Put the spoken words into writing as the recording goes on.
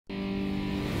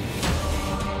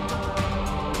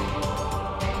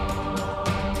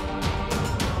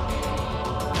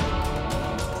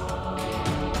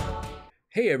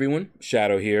Hey everyone,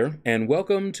 Shaedow here, and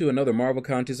welcome to another Marvel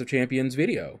Contest of Champions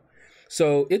video.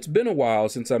 So it's been a while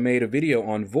since I made a video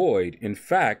on Void. In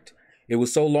fact, it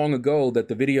was so long ago that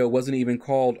the video wasn't even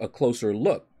called A Closer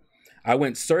Look. I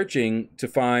went searching to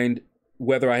find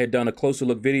whether I had done a closer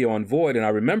look video on Void, and I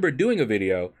remember doing a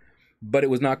video, but it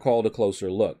was not called A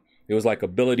Closer Look. It was like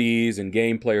abilities and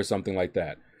gameplay or something like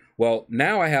that. Well,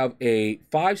 now I have a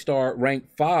 5-star rank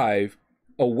 5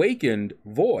 awakened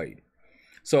Void.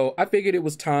 So I figured it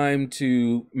was time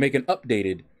to make an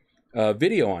updated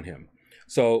video on him.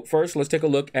 So first, let's take a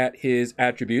look at his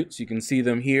attributes. You can see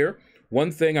them here.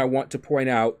 One thing I want to point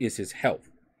out is his health.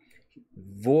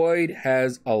 Void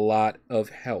has a lot of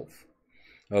health,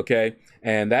 okay?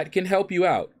 And that can help you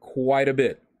out quite a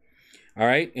bit. All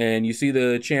right, and you see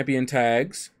the champion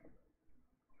tags.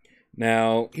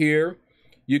 Now here,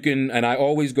 you can, and I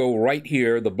always go right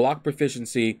here, the block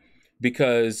proficiency,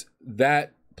 because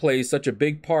that plays such a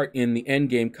big part in the end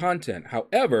game content.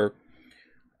 However,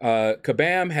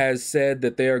 Kabam has said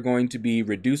that they are going to be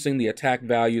reducing the attack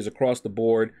values across the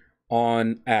board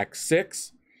on Act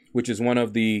 6, which is one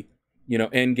of the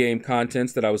end game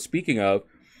contents that I was speaking of.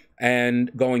 And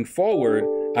going forward,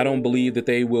 I don't believe that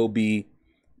they will be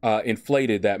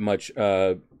inflated that much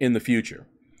in the future.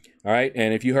 All right,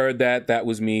 and if you heard that, that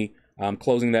was me. I'm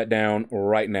closing that down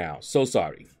right now. So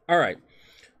sorry. All right,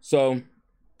 so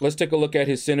let's take a look at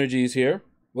his synergies here.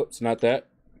 Whoops, not that.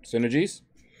 Synergies.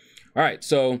 All right,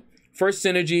 so first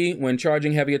synergy, when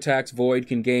charging heavy attacks, Void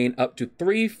can gain up to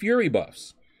 3 Fury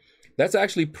buffs. That's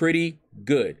actually pretty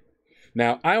good.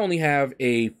 Now, I only have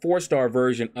a 4-star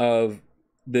version of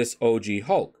this OG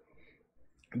Hulk,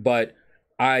 but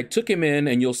I took him in,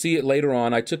 and you'll see it later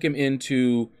on, I took him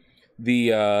into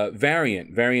the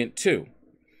variant 2.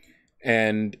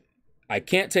 And I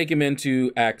can't take him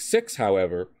into Act 6,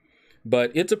 however,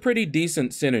 but it's a pretty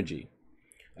decent synergy.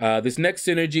 This next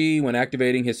synergy, when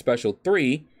activating his special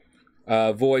 3,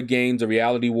 Void gains a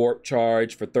reality warp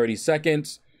charge for 30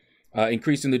 seconds,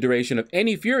 increasing the duration of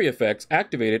any Fury effects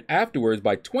activated afterwards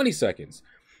by 20 seconds.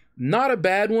 Not a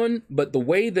bad one, but the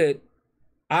way that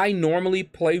I normally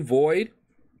play Void,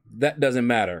 that doesn't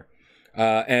matter.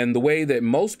 And the way that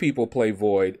most people play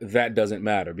Void, that doesn't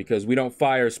matter, because we don't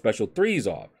fire special 3s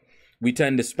off. We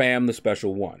tend to spam the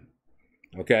special 1.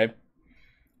 Okay?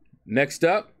 Next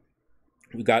up,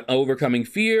 we got overcoming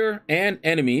fear and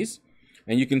enemies.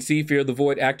 And you can see Fear the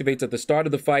Void activates at the start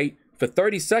of the fight for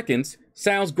 30 seconds.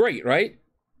 Sounds great, right?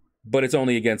 But it's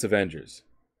only against Avengers.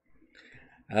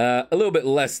 A little bit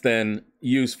less than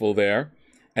useful there.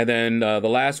 And then the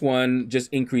last one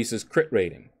just increases crit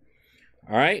rating.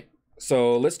 All right,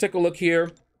 so let's take a look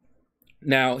here.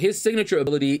 Now, his signature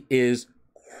ability is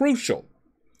crucial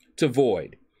to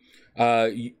Void.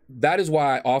 That is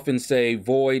why I often say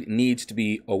Void needs to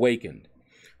be awakened.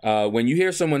 When you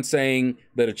hear someone saying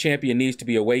that a champion needs to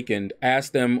be awakened,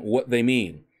 ask them what they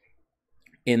mean.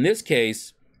 In this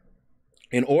case,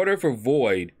 in order for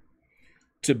Void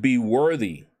to be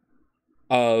worthy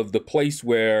of the place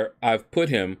where I've put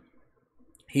him,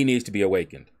 he needs to be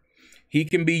awakened. He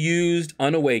can be used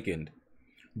unawakened,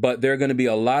 but there are going to be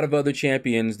a lot of other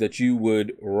champions that you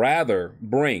would rather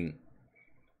bring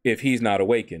if he's not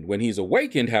awakened. When he's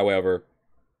awakened, however,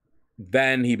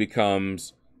 then he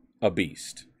becomes a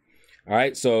beast. All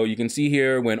right, so you can see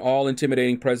here when all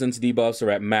intimidating presence debuffs are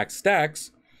at max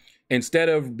stacks, instead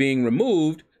of being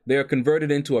removed, they are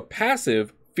converted into a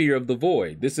passive Fear of the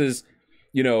Void. This is,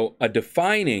 a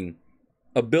defining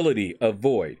ability of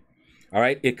Void. All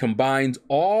right, it combines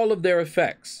all of their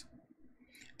effects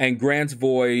and grants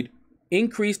Void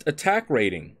increased attack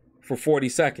rating for 40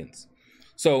 seconds.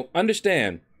 So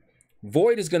understand,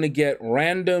 Void is going to get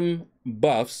random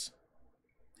buffs,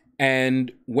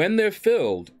 and when they're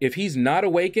filled, if he's not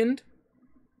awakened,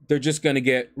 they're just going to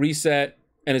get reset,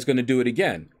 and it's going to do it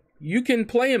again. You can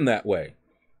play him that way,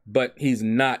 but he's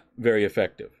not very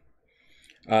effective.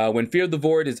 When Fear of the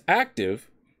Void is active,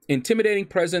 Intimidating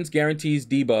Presence guarantees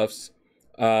debuffs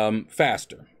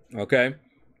faster, okay?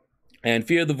 And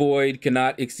Fear of the Void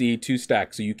cannot exceed 2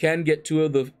 stacks, so you can get 2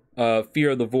 of the Fear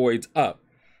of the Voids up.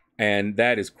 And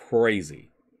that is crazy.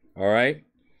 All right.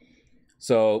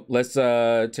 So let's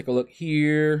take a look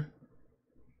here.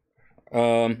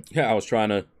 Yeah, I was trying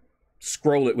to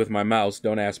scroll it with my mouse.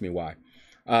 Don't ask me why.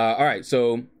 All right.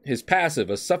 So his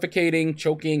passive, a suffocating,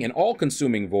 choking, and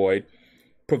all-consuming Void,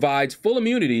 provides full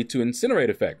immunity to incinerate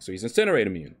effects. So he's incinerate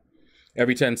immune.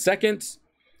 Every 10 seconds,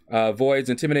 Void's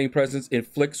intimidating presence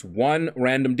inflicts 1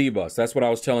 random debuff. That's what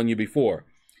I was telling you before.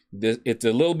 It's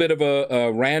a little bit of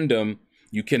a random.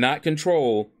 You cannot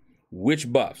control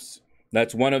which buffs.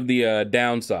 That's one of the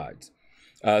downsides.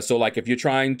 So like if you're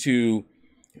trying to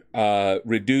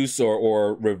reduce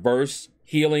or reverse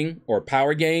healing or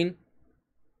power gain,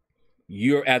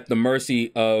 you're at the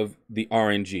mercy of the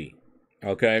RNG,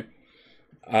 okay?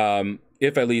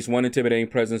 If at least one intimidating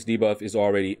presence debuff is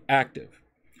already active,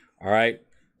 all right?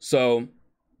 So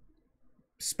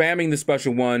spamming the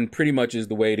special one pretty much is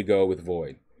the way to go with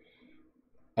Void.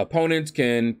 Opponents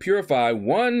can purify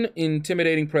one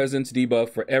intimidating presence debuff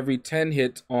for every 10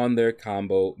 hits on their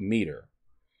combo meter,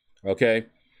 okay?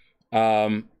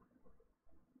 That's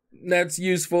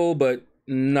useful, but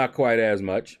not quite as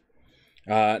much.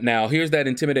 Now, here's that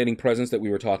intimidating presence that we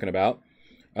were talking about.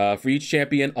 For each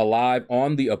champion alive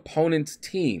on the opponent's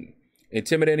team,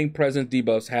 intimidating presence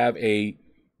debuffs have a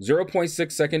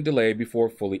 0.6 second delay before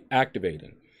fully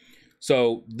activating.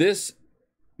 So this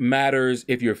matters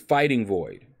if you're fighting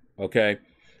Void, okay?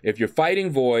 If you're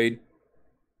fighting Void,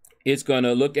 it's going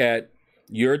to look at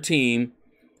your team.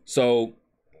 So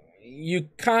you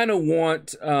kind of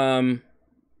want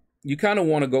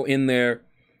to go in there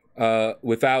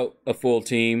without a full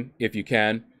team if you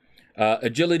can.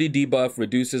 Agility debuff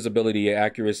reduces ability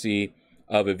accuracy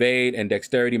of evade and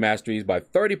dexterity masteries by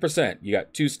 30%. You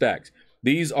got 2 stacks.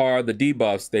 These are the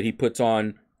debuffs that he puts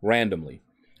on randomly.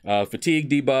 Fatigue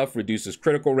debuff reduces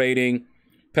critical rating.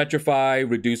 Petrify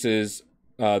reduces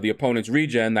the opponent's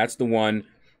regen. That's the one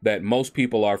that most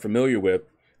people are familiar with.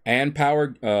 And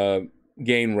power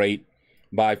gain rate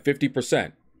by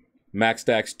 50%. Max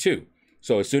stacks 2.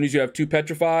 So as soon as you have 2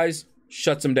 petrifies,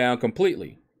 shuts them down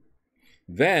completely.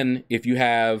 Then, if you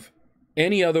have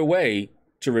any other way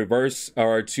to reverse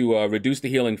or to reduce the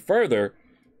healing further,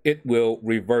 it will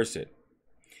reverse it.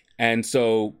 And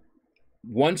so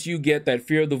once you get that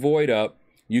Fear of the Void up,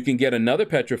 you can get another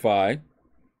petrify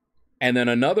and then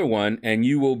another one, and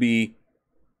you will be,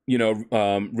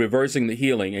 reversing the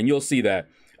healing. And you'll see that.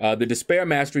 The Despair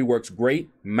Mastery works great.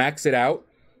 Max it out.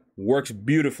 Works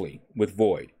beautifully with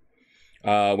Void.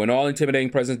 When all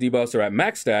intimidating presence debuffs are at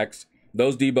max stacks,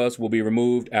 those debuffs will be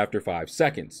removed after 5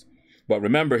 seconds. But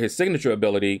remember, his signature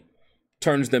ability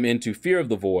turns them into Fear of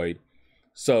the Void,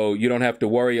 so you don't have to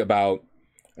worry about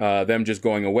them just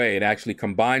going away. It actually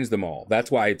combines them all.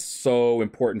 That's why it's so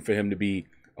important for him to be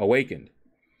awakened.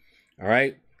 All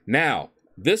right? Now,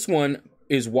 this one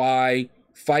is why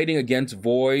fighting against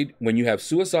Void when you have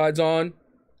suicides on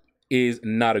is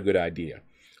not a good idea.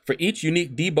 For each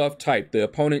unique debuff type, the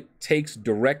opponent takes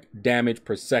direct damage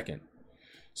per second.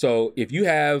 So if you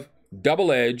have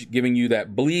Double Edge giving you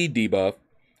that bleed debuff,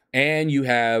 and you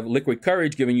have Liquid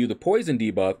Courage giving you the poison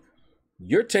debuff,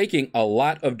 you're taking a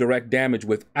lot of direct damage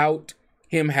without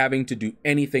him having to do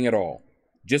anything at all,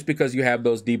 just because you have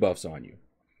those debuffs on you.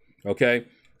 Okay?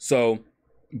 So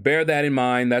bear that in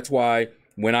mind. That's why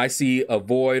when I see a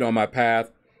Void on my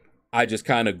path, I just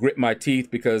kind of grit my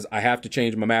teeth because I have to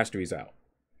change my masteries out.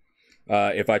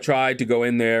 If I tried to go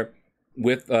in there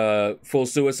with full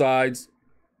suicides,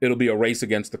 it'll be a race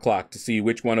against the clock to see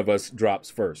which one of us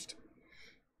drops first.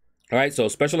 All right, so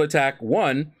special attack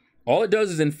 1, all it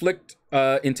does is inflict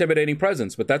intimidating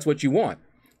presence, but that's what you want.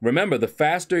 Remember, the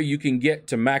faster you can get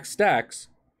to max stacks,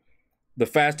 the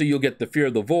faster you'll get the Fear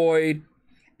of the Void.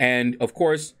 And of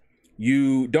course,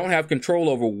 you don't have control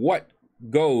over what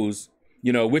goes,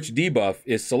 which debuff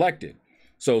is selected.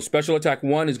 So special attack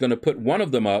 1 is going to put one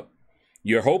of them up.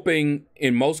 You're hoping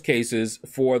in most cases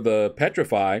for the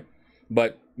Petrify,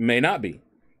 but may not be.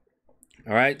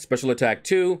 All right, special attack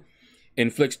 2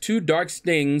 inflicts 2 dark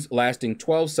stings lasting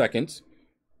 12 seconds.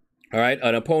 All right,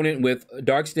 an opponent with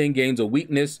dark sting gains a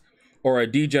weakness or a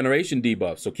degeneration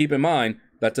debuff. So keep in mind,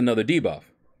 that's another debuff.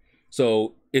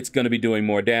 So it's going to be doing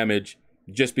more damage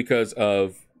just because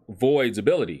of Void's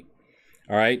ability.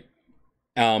 All right,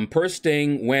 per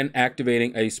sting when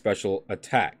activating a special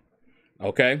attack.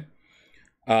 Okay,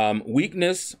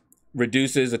 weakness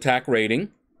reduces attack rating,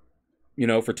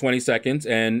 for 20 seconds,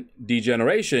 and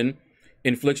degeneration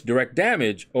inflicts direct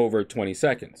damage over 20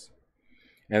 seconds.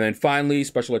 And then finally,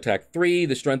 special attack 3,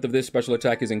 the strength of this special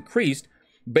attack is increased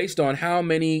based on how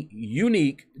many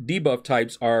unique debuff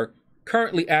types are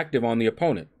currently active on the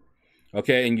opponent.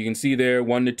 Okay, and you can see there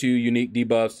 1 to 2 unique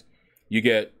debuffs, you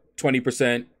get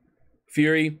 20%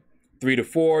 Fury, 3 to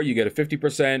 4, you get a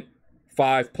 50%,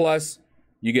 5 plus,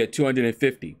 you get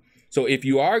 250. So if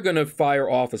you are going to fire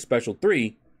off a special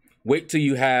 3, wait till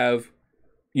you have,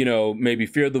 maybe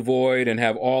Fear the Void and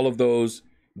have all of those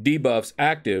debuffs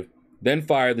active, then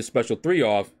fire the special 3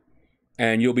 off,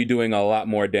 and you'll be doing a lot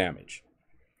more damage.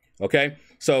 Okay,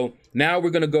 so now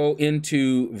we're going to go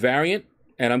into Variant,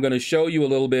 and I'm going to show you a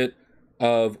little bit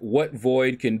of what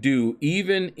Void can do,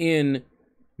 even in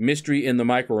Mystery in the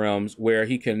Microrealms, where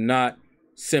he cannot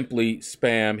simply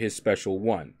spam his special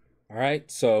 1. All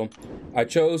right, so I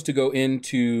chose to go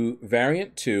into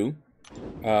variant 2,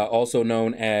 also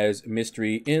known as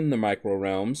Mystery in the Micro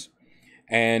Realms.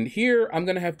 And here I'm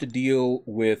going to have to deal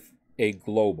with a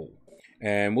global.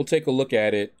 And we'll take a look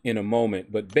at it in a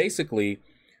moment. But basically,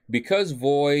 because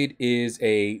Void is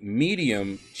a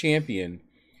medium champion,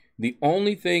 the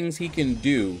only things he can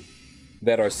do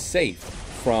that are safe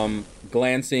from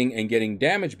glancing and getting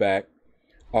damage back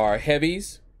are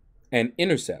heavies and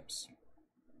intercepts.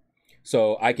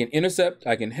 So I can intercept,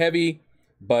 I can heavy,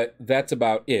 but that's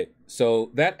about it.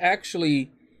 So that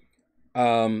actually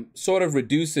sort of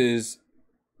reduces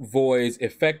Void's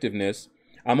effectiveness.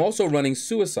 I'm also running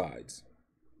suicides.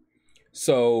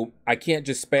 So I can't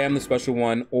just spam the special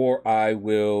one or I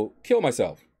will kill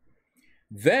myself.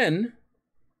 Then,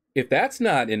 if that's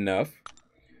not enough,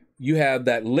 you have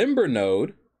that limber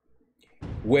node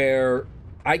where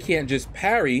I can't just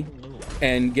parry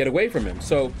and get away from him.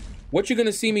 So what you're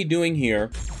gonna see me doing here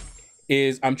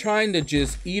is I'm trying to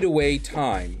just eat away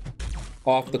time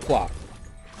off the clock.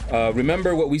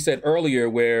 Remember what we said earlier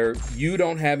where you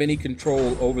don't have any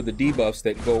control over the debuffs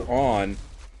that go on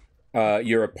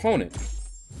your opponent.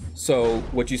 So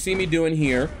what you see me doing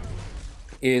here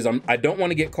is I don't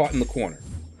want to get caught in the corner.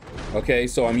 Okay,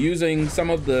 so I'm using some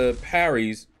of the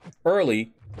parries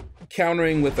early,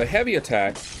 countering with a heavy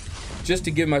attack just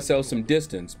to give myself some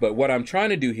distance. But what I'm trying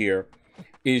to do here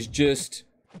is just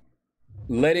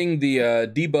letting the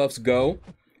debuffs go.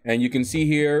 And you can see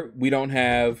here, we don't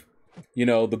have, you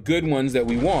know, the good ones that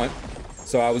we want.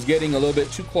 So I was getting a little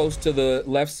bit too close to the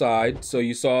left side. So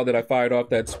you saw that I fired off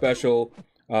that special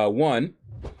one.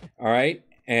 All right.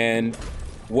 And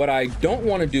what I don't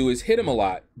want to do is hit him a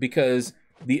lot because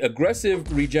the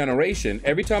aggressive regeneration,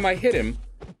 every time I hit him,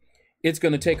 it's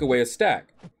going to take away a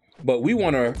stack. But we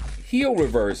want to heal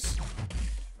reverse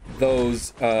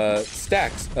those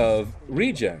stacks of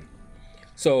regen.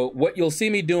 So what you'll see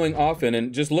me doing often,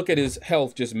 and just look at his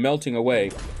health just melting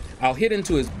away, I'll hit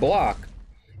into his block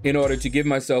in order to give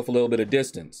myself a little bit of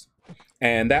distance.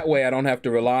 And that way I don't have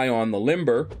to rely on the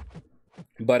limber,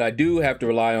 but I do have to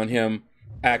rely on him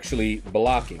actually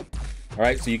blocking. All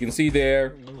right, so you can see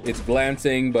there, it's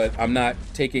glancing, but I'm not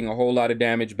taking a whole lot of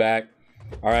damage back.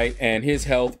 All right, and his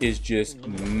health is just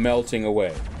melting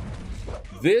away.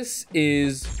 This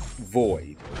is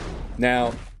Void.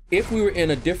 Now, if we were in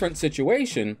a different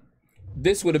situation,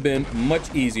 this would have been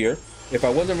much easier. If I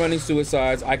wasn't running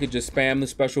suicides, I could just spam the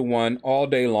special one all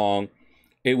day long.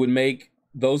 It would make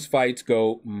those fights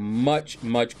go much,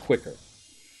 much quicker.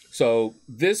 So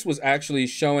this was actually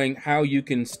showing how you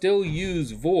can still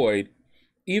use Void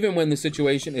even when the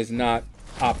situation is not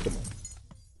optimal.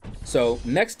 So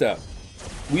next up,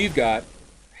 we've got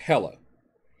Hela.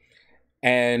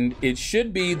 And it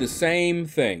should be the same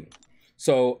thing.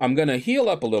 So I'm gonna heal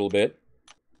up a little bit,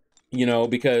 you know,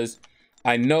 because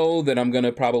I know that I'm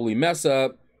gonna probably mess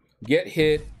up, get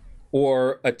hit,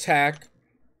 or attack,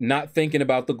 not thinking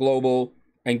about the global,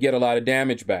 and get a lot of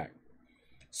damage back.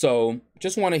 So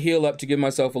just wanna heal up to give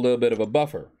myself a little bit of a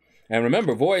buffer. And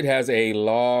remember, Void has a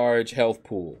large health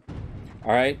pool,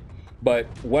 all right? But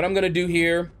what I'm gonna do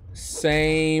here,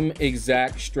 same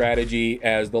exact strategy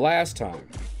as the last time.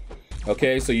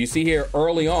 Okay, so you see here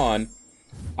early on,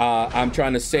 I'm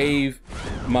trying to save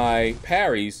my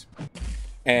parries,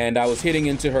 and I was hitting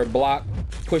into her block,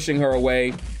 pushing her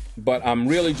away, but I'm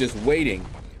really just waiting.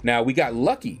 Now, we got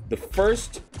lucky. The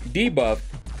first debuff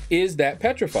is that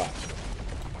Petrify.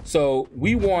 So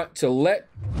we want to let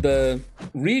the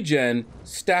regen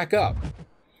stack up,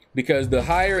 because the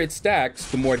higher it stacks,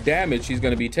 the more damage she's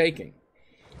going to be taking.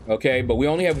 Okay, but we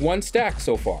only have one stack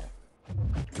so far.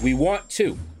 We want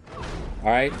two. All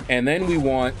right, and then we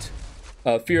want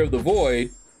Fear of the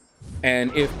Void,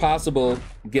 and if possible,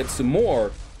 get some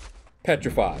more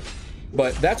Petrify.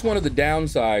 But that's one of the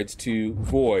downsides to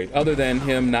Void, other than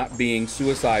him not being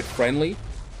suicide friendly.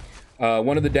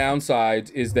 One of the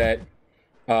downsides is that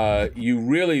you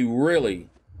really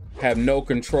have no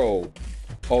control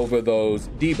over those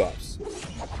debuffs.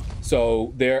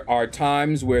 So there are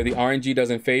times where the RNG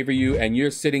doesn't favor you, and you're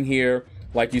sitting here,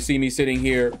 like you see me sitting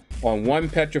here, on one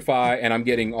Petrify, and I'm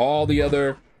getting all the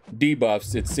other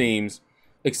debuffs, it seems,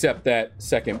 except that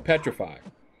second Petrify.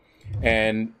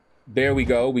 And there we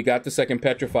go. We got the second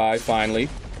Petrify finally.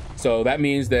 So that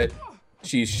means that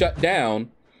she's shut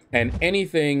down, and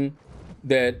anything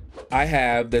that I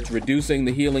have that's reducing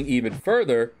the healing even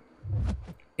further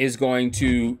is going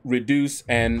to reduce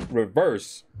and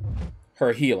reverse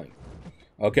her healing.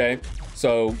 Okay?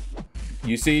 So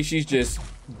you see she's just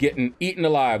getting eaten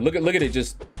alive. Look at it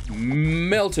just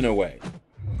melting away.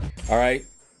 All right,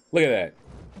 look at that.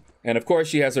 And of course,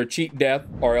 she has her cheat death,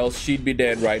 or else she'd be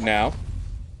dead right now.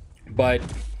 But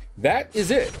that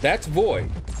is it. That's Void.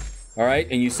 All right,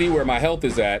 and you see where my health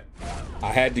is at.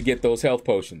 I had to get those health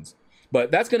potions.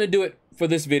 But that's going to do it for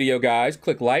this video, guys.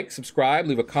 Click like, subscribe,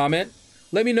 leave a comment.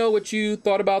 Let me know what you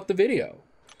thought about the video.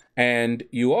 And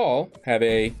you all have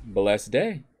a blessed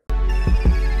day.